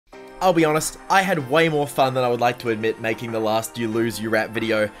I'll be honest, I had way more fun than I would like to admit making the last You Lose You Rap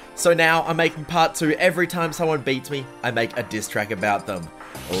video, so now I'm making part 2. Every time someone beats me, I make a diss track about them.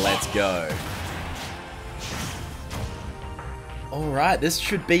 Let's go. Alright, this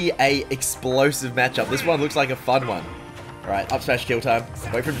should be a explosive matchup. This one looks like a fun one. Alright, up smash kill time.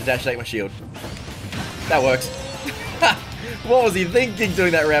 Wait for him to dash take my shield. That works. What was he thinking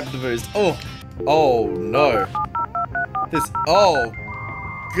doing that rapid boost? Oh. Oh no. Oh.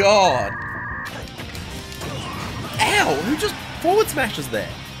 God. Ow! Who just forward smashes there?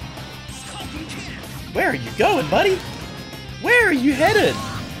 Where are you going, buddy? Where are you headed?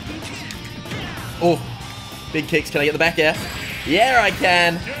 Oh. Big kicks. Can I get the back air? Yeah, I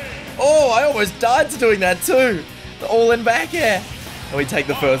can. Oh, I almost died to doing that too. The all-in back air. And we take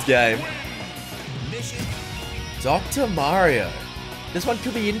the first game. Dr. Mario. This one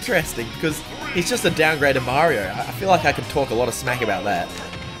could be interesting because he's just a downgraded Mario. I feel like I could talk a lot of smack about that.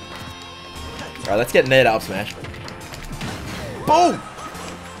 Alright, let's get Ned up smash. Boom!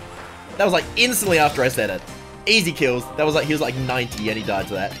 That was like instantly after I said it. Easy kills. That was like, he was like 90 and he died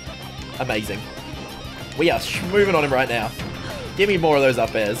to that. Amazing. We are moving on him right now. Give me more of those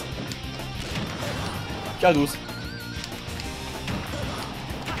up airs. Juggles.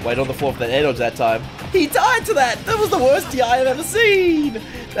 Wait on the floor for that air dodge that time. He died to that! That was the worst DI I've ever seen!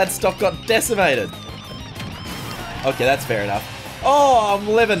 That stock got decimated. Okay, that's fair enough. Oh, I'm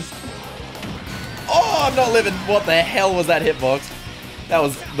living. Oh, I'm not living. What the hell was that hitbox? That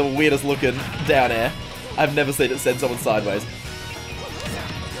was the weirdest looking down air. I've never seen it send someone sideways.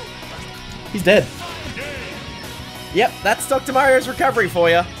 He's dead. Yep, that's Dr. Mario's recovery for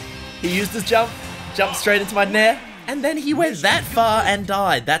you. He used his jump, jumped straight into my nair, and then he went that far and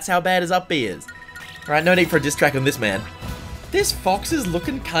died. That's how bad his up B is. Alright, no need for a diss track on this man. This fox is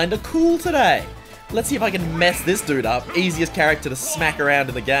looking kinda cool today. Let's see if I can mess this dude up. Easiest character to smack around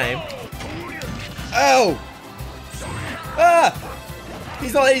in the game. Oh! Ah!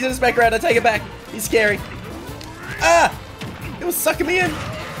 He's not easy to smack around, I take it back. He's scary. Ah! It was sucking me in.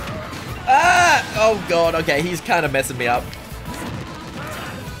 Ah! Oh god, okay, he's kind of messing me up.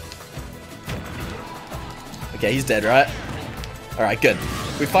 Okay, he's dead, right? Alright, good.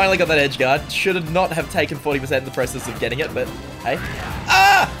 We finally got that edge guard. Should not have taken 40% in the process of getting it, but hey.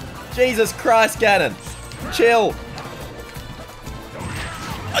 Ah! Jesus Christ, Ganon. Chill.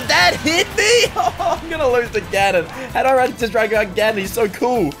 Oh, that hit me! Oh, I'm gonna lose to Ganon. How do I run to drag out Ganon? He's so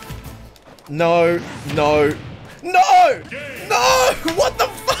cool. No, no, no! No! What the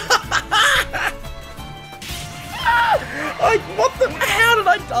fuck? Like, what the? How did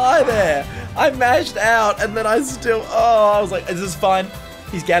I die there? I mashed out and then I still. Oh, I was like, is this fine?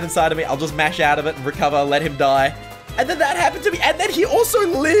 He's Ganon inside of me. I'll just mash out of it and recover, let him die. And then that happened to me. And then he also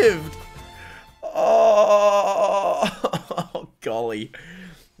lived. Oh, golly.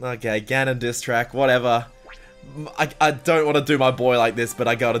 Okay, Ganon diss track, whatever. I don't want to do my boy like this, but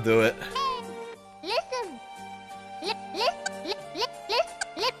I gotta do it. Listen. Listen.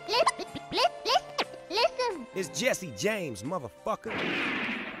 It's Jesse James, motherfucker.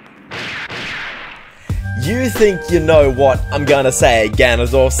 You think you know what I'm gonna say.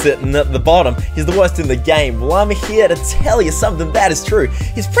 Ganondorf sitting at the bottom. He's the worst in the game. Well, I'm here to tell you something that is true.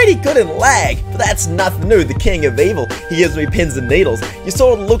 He's pretty good in lag, but that's nothing new. The king of evil. He gives me pins and needles. Your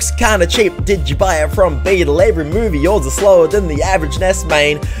sword looks kinda cheap. Did you buy it from Beetle? Every move of yours is slower than the average Nest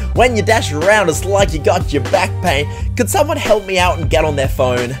main. When you dash around, it's like you got your back pain. Could someone help me out and get on their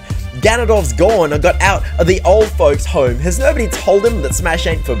phone? Ganondorf's gone and got out of the old folks' home. Has nobody told him that Smash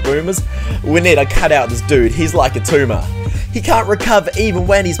ain't for boomers? We need to cut out this dude, he's like a tumor. He can't recover even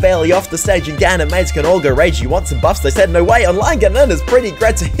when he's barely off the stage, and Ganon mates can all go rage. You want some buffs? They said no way. Online Ganon is pretty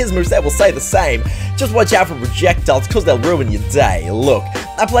great, so his moveset will say the same. Just watch out for projectiles, cause they'll ruin your day. Look,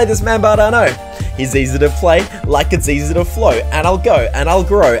 I play this man, but I know he's easy to play, like it's easy to flow. And I'll go, and I'll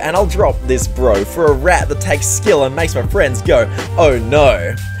grow, and I'll drop this bro for a rat that takes skill and makes my friends go, oh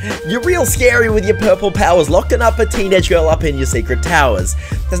no. You're real scary with your purple powers, locking up a teenage girl up in your secret towers.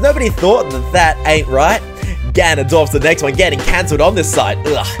 Has nobody thought that that ain't right? Ganondorf's the next one getting cancelled on this site.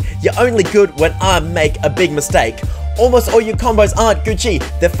 Ugh, you're only good when I make a big mistake. Almost all your combos aren't Gucci,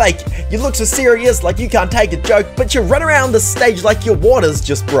 they're fake. You look so serious like you can't take a joke, but you run around the stage like your water's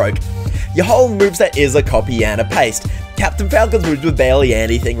just broke. Your whole moveset is a copy and a paste. Captain Falcon's moves with barely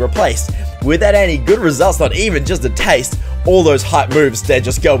anything replaced. Without any good results, not even just a taste. All those hype moves, they're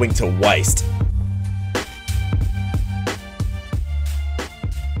just going to waste.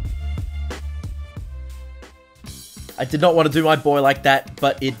 I did not want to do my boy like that,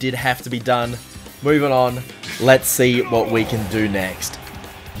 but it did have to be done. Moving on, let's see what we can do next.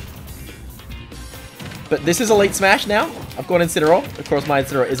 But this is Elite Smash now. I've gone Incineroar. Of course, my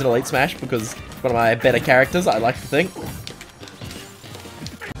Incineroar is an Elite Smash because it's one of my better characters, I like to think.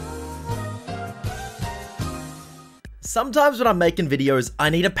 Sometimes when I'm making videos, I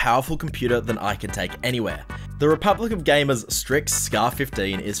need a powerful computer that I can take anywhere. The Republic of Gamers Strix Scar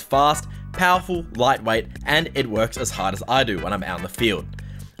 15 is fast, powerful, lightweight, and it works as hard as I do when I'm out in the field.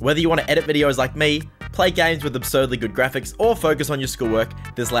 Whether you want to edit videos like me, play games with absurdly good graphics, or focus on your schoolwork,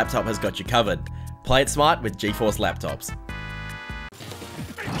 this laptop has got you covered. Play it smart with GeForce laptops.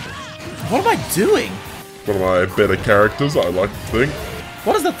 What am I doing? One of my better characters, I like to think.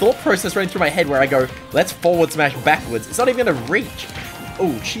 What is the thought process running through my head where I go, let's forward smash backwards? It's not even gonna reach.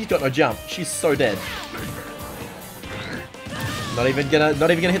 Oh, she's got no jump. She's so dead. Not even gonna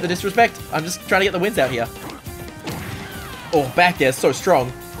hit the disrespect. I'm just trying to get the wins out here. Oh, back air, so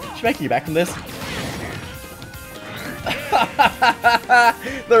strong. She's making you back from this.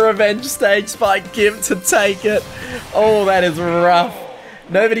 The revenge stage spike Kim to take it. Oh, that is rough.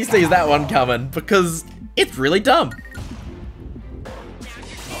 Nobody sees that one coming because it's really dumb.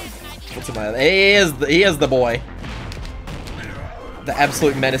 What's in my... He is the boy. The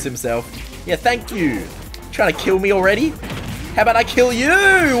absolute menace himself. Yeah, thank you. Trying to kill me already? How about I kill you?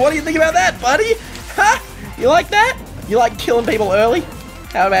 What do you think about that, buddy? Ha! You like that? You like killing people early?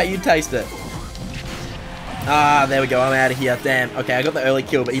 How about you taste it? Ah, there we go. I'm out of here. Damn. Okay, I got the early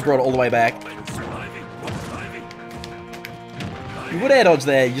kill, but he brought it all the way back. You would air dodge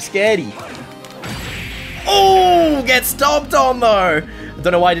there. You're scaredy. Oh, get stomped on though. I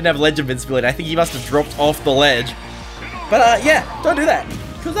don't know why I didn't have ledge invincibility. I think he must have dropped off the ledge. But yeah, don't do that.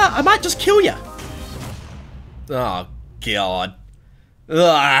 Because I might just kill you. Oh, God.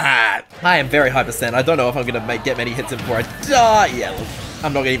 Ugh. I am very high percent. I don't know if I'm going to get many hits in before I die. Yeah, look,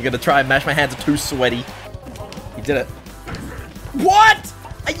 I'm not even going to try and mash. My hands are too sweaty. He did it. What?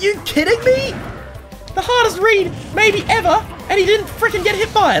 Are you kidding me? The hardest read maybe ever, and he didn't freaking get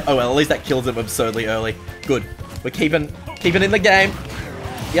hit by it. Oh well, at least that kills him absurdly early. Good. We're keeping in the game.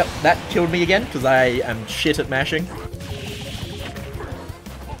 Yep, that killed me again because I am shit at mashing.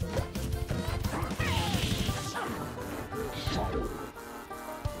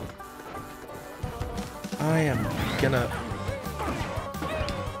 I am gonna...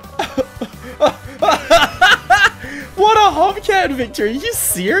 What a HopCat victory! Are you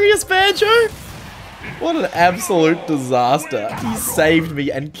serious, Banjo? What an absolute disaster. He saved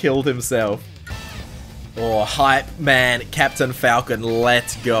me and killed himself. Oh, hype man, Captain Falcon,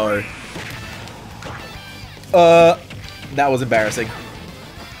 let's go. That was embarrassing.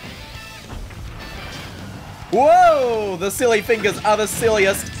 Whoa! The silly fingers are the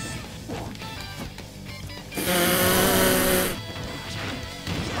silliest.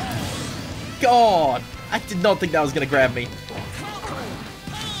 God! I did not think that was gonna grab me.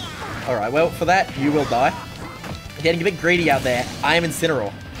 Alright, well, for that, you will die. You're getting a bit greedy out there. I am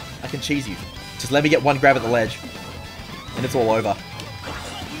Incineroar. I can cheese you. Just let me get one grab at the ledge. And it's all over.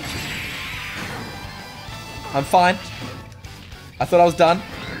 I'm fine. I thought I was done,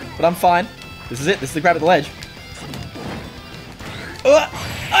 but I'm fine. This is it. This is the grab at the ledge.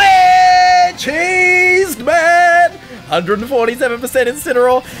 Cheesed, man! 147%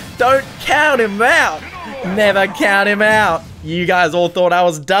 Incineroar. Don't count him out. Never count him out. You guys all thought I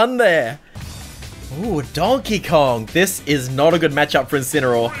was done there. Ooh, Donkey Kong. This is not a good matchup for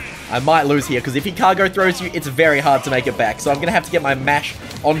Incineroar. I might lose here, because if he cargo throws you, it's very hard to make it back. So I'm going to have to get my mash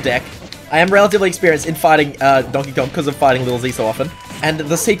on deck. I am relatively experienced in fighting Donkey Kong because of fighting Little Z so often. And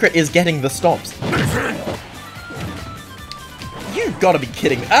the secret is getting the stomps. You gotta be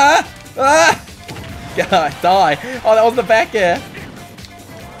kidding me. God, die. Oh, that was the back air.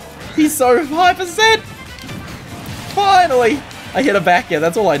 He's so high percent. Finally, I hit a back air.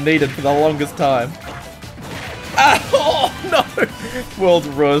 That's all I needed for the longest time. Oh, no. World's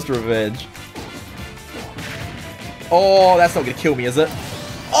worst revenge. Oh, that's not going to kill me, is it?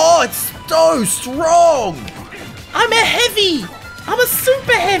 Oh, it's so strong. I'm a heavy. I'm a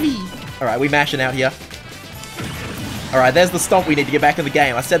super heavy. All right, we mashing out here. All right, there's the stomp we need to get back in the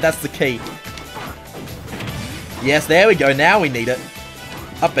game. I said that's the key. Yes, there we go. Now we need it.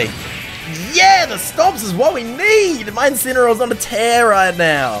 Up B. Yeah, the stomps is what we need. My Incineroar's on a tear right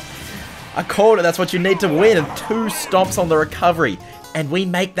now. I called it. That's what you need to win. And 2 stomps on the recovery. And we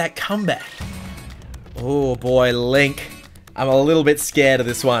make that comeback. Oh, boy, Link. I'm a little bit scared of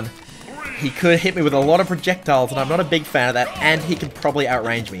this one. He could hit me with a lot of projectiles, and I'm not a big fan of that. And he can probably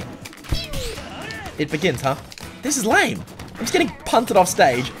outrange me. It begins, huh? This is lame. I'm just getting punted off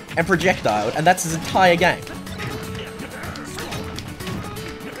stage and projectiled, and that's his entire game.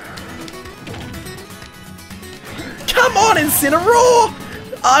 Come on, Incineroar!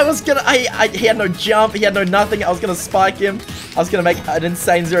 I was gonna, he had no jump, he had no nothing. I was gonna spike him. I was gonna make an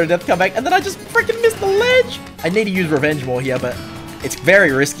insane zero death comeback, and then I just freaking missed the ledge. I need to use revenge more here, but it's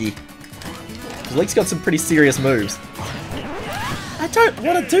very risky. Link's got some pretty serious moves. I don't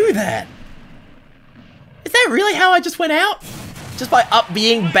want to do that. Is that really how I just went out? Just by up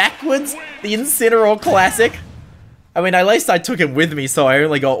being backwards? The Incineroar Classic? I mean, at least I took it with me, so I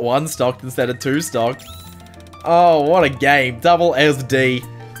only got 1 stocked instead of 2 stocked. Oh, what a game. Double SD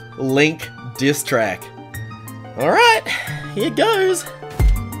Link diss track. Alright, here goes.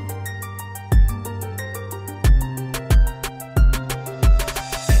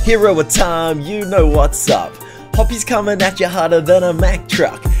 Hero of time, you know what's up. Hoppy's coming at you harder than a Mack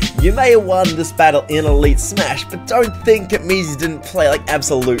truck. You may have won this battle in Elite Smash, but don't think it means you didn't play like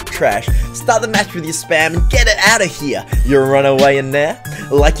absolute trash. Start the match with your spam and get it out of here. You're a runaway in there?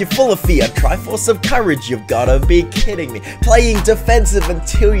 Like you're full of fear. Triforce of courage, you've gotta be kidding me. Playing defensive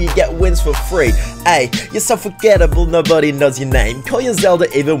until you get wins for free. Ay, you're so forgettable, nobody knows your name. Call you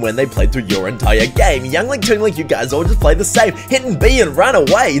Zelda even when they played through your entire game. Young Link, Toon Link, you guys all just play the same. Hit and B and run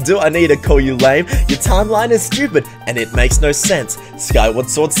away. Do I need to call you lame? Your timeline is stupid and it makes no sense. Skyward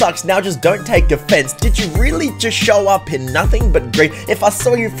Sword sucks. Now just don't take offense. Did you really just show up in nothing but green? If I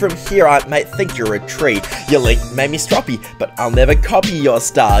saw you from here, I might think you're a tree. Your Link made me stroppy, but I'll never copy your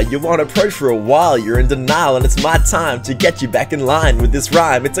style. You won't approach for a while, you're in denial, and it's my time to get you back in line with this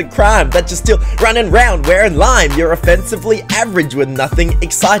rhyme. It's a crime that you're still running round wearing lime. You're offensively average with nothing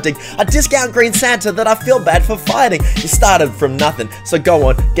exciting. A discount Green Santa that I feel bad for fighting. You started from nothing, so go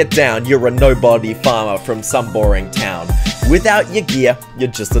on, get down. You're a nobody farmer from some boring town. Without your gear, you're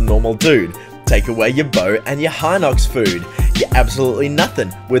just a normal dude. Take away your bow and your Hinox food. You're absolutely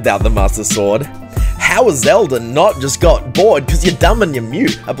nothing without the Master Sword. How has Zelda not just got bored because you're dumb and you're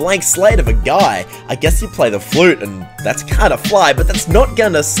mute? A blank slate of a guy. I guess you play the flute and that's kinda fly, but that's not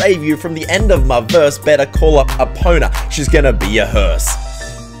gonna save you from the end of my verse. Better call up Epona, she's gonna be a hearse.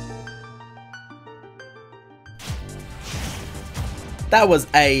 That was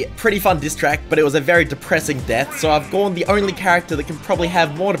a pretty fun diss track, but it was a very depressing death, so I've gone the only character that can probably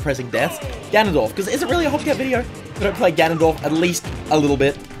have more depressing deaths, Ganondorf, because is it really a HopCat video if I don't play Ganondorf at least a little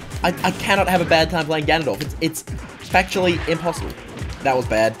bit? I cannot have a bad time playing Ganondorf. It's factually impossible. That was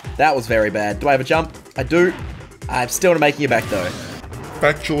bad. That was very bad. Do I have a jump? I do. I'm still not making it back though.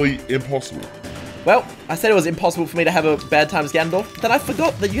 Factually impossible. Well, I said it was impossible for me to have a bad time as Ganondorf, then I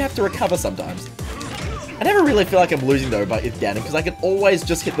forgot that you have to recover sometimes. I never really feel like I'm losing though with Ganon, because I can always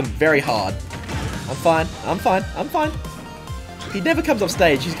just hit them very hard. I'm fine, I'm fine, I'm fine. He never comes off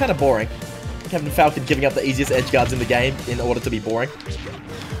stage, he's kind of boring. Captain Falcon giving up the easiest edge guards in the game in order to be boring.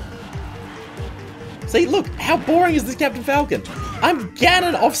 See, look, how boring is this Captain Falcon? I'm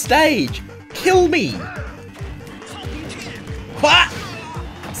Ganon off stage! Kill me! What?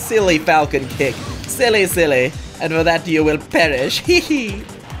 Silly Falcon kick. Silly, silly. And for that you will perish. Hee hee.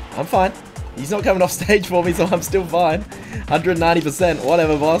 I'm fine. He's not coming off stage for me, so I'm still fine. 190%.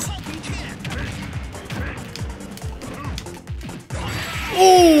 Whatever, boss.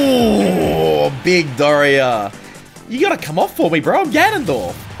 Ooh, big Doria. You gotta come off for me, bro. I'm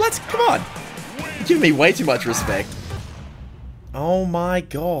Ganondorf. Come on. You're giving me way too much respect. Oh my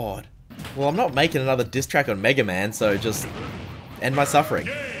god. Well, I'm not making another diss track on Mega Man, so just end my suffering.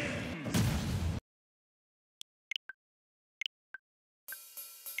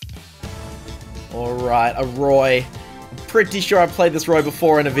 Alright, a Roy. I'm pretty sure I've played this Roy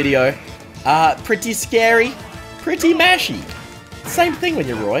before in a video. Pretty scary, pretty mashy. Same thing when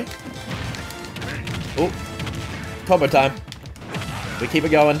you're Roy. Oh, combo time. We keep it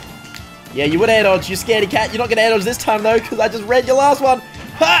going. Yeah, you would air dodge, you scaredy cat. You're not gonna air dodge this time though, because I just read your last one.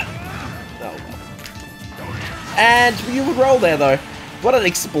 Ha! Oh. And you would roll there though. What an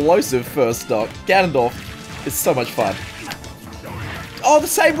explosive first stock. Ganondorf is so much fun. Oh, the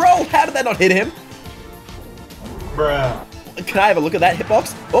same roll! How did that not hit him? Bruh. Can I have a look at that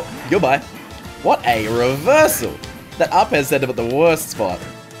hitbox? Oh, goodbye. What a reversal! That up air sent him at the worst spot.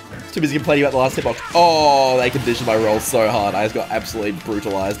 Too busy complaining about the last hitbox. Oh, they conditioned my roll so hard. I just got absolutely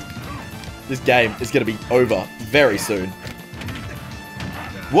brutalized. This game is going to be over very soon.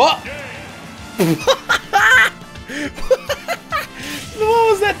 What? What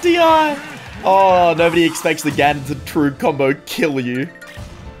was that DI? Oh, nobody expects the Ganon to true combo kill you.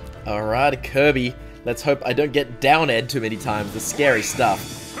 Alright, Kirby. Let's hope I don't get down aired too many times. The scary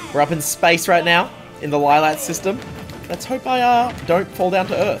stuff. We're up in space right now, in the Lilat system. Let's hope I don't fall down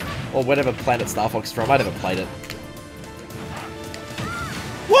to Earth. Or whatever planet Star Fox is from. I never played it.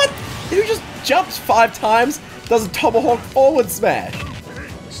 What? Who just jumps 5 times, does a tomahawk forward smash?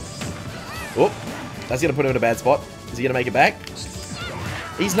 Oh, that's gonna put him in a bad spot. Is he gonna make it back?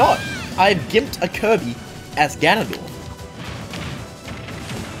 He's not. I've gimped a Kirby as Ganondorf.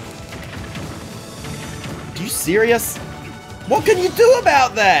 Are you serious? What can you do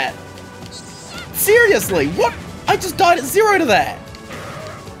about that? Seriously, what? I just died at 0 to that.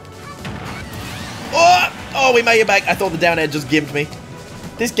 Oh, we made it back. I thought the down air just gimped me.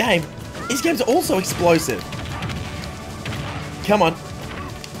 These games are also explosive. Come on.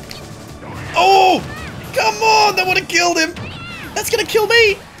 Oh, come on, that would have killed him. That's gonna kill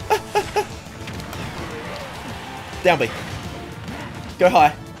me. Down B. Go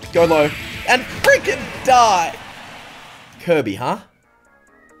high, go low, and freaking die. Kirby, huh?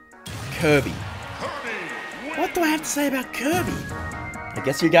 Kirby. What do I have to say about Kirby? I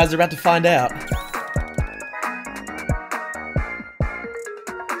guess you guys are about to find out.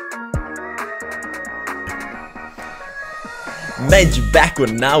 Made you back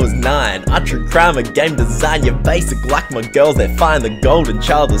when I was 9. I true crime a game design. You're basic like my girls, they find the golden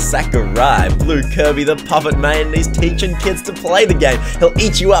child of Sakurai. Blue Kirby the puppet man, he's teaching kids to play the game. He'll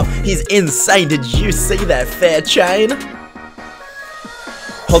eat you up, he's insane. Did you see that fair chain?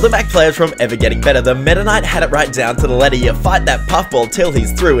 Holding back players from ever getting better. The Meta Knight had it right down to the letter. You fight that puffball till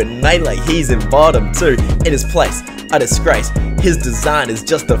he's through. In Melee, he's in bottom 2. In his place, a disgrace. His design is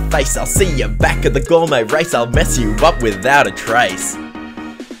just a face. I'll see you back at the gourmet race. I'll mess you up without a trace.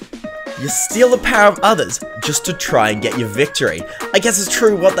 You steal the power of others just to try and get your victory. I guess it's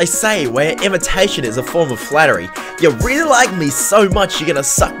true what they say, where imitation is a form of flattery. You really like me so much you're gonna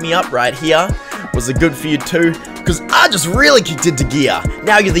suck me up right here? Was it good for you too? Cause I just really kicked into gear.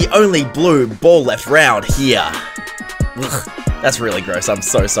 Now you're the only blue ball left round here. Ugh, that's really gross, I'm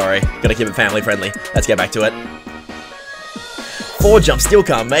so sorry. Gotta keep it family friendly. Let's get back to it. 4 jump, still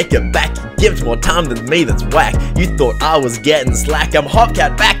can't make it back. You give more time than me, that's whack. You thought I was getting slack. I'm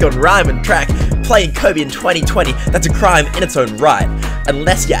HopCat back on rhyme and track. Playing Kirby in 2020, that's a crime in its own right.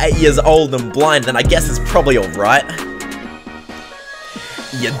 Unless you're 8 years old and blind, then I guess it's probably alright.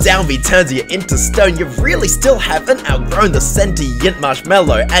 Your down B turns you into stone. You really still haven't outgrown the sentient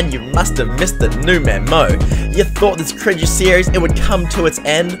marshmallow, and you must have missed the new memo. You thought this cringy series, it would come to its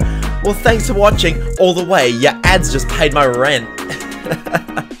end? Well, thanks for watching all the way. Your ads just paid my rent.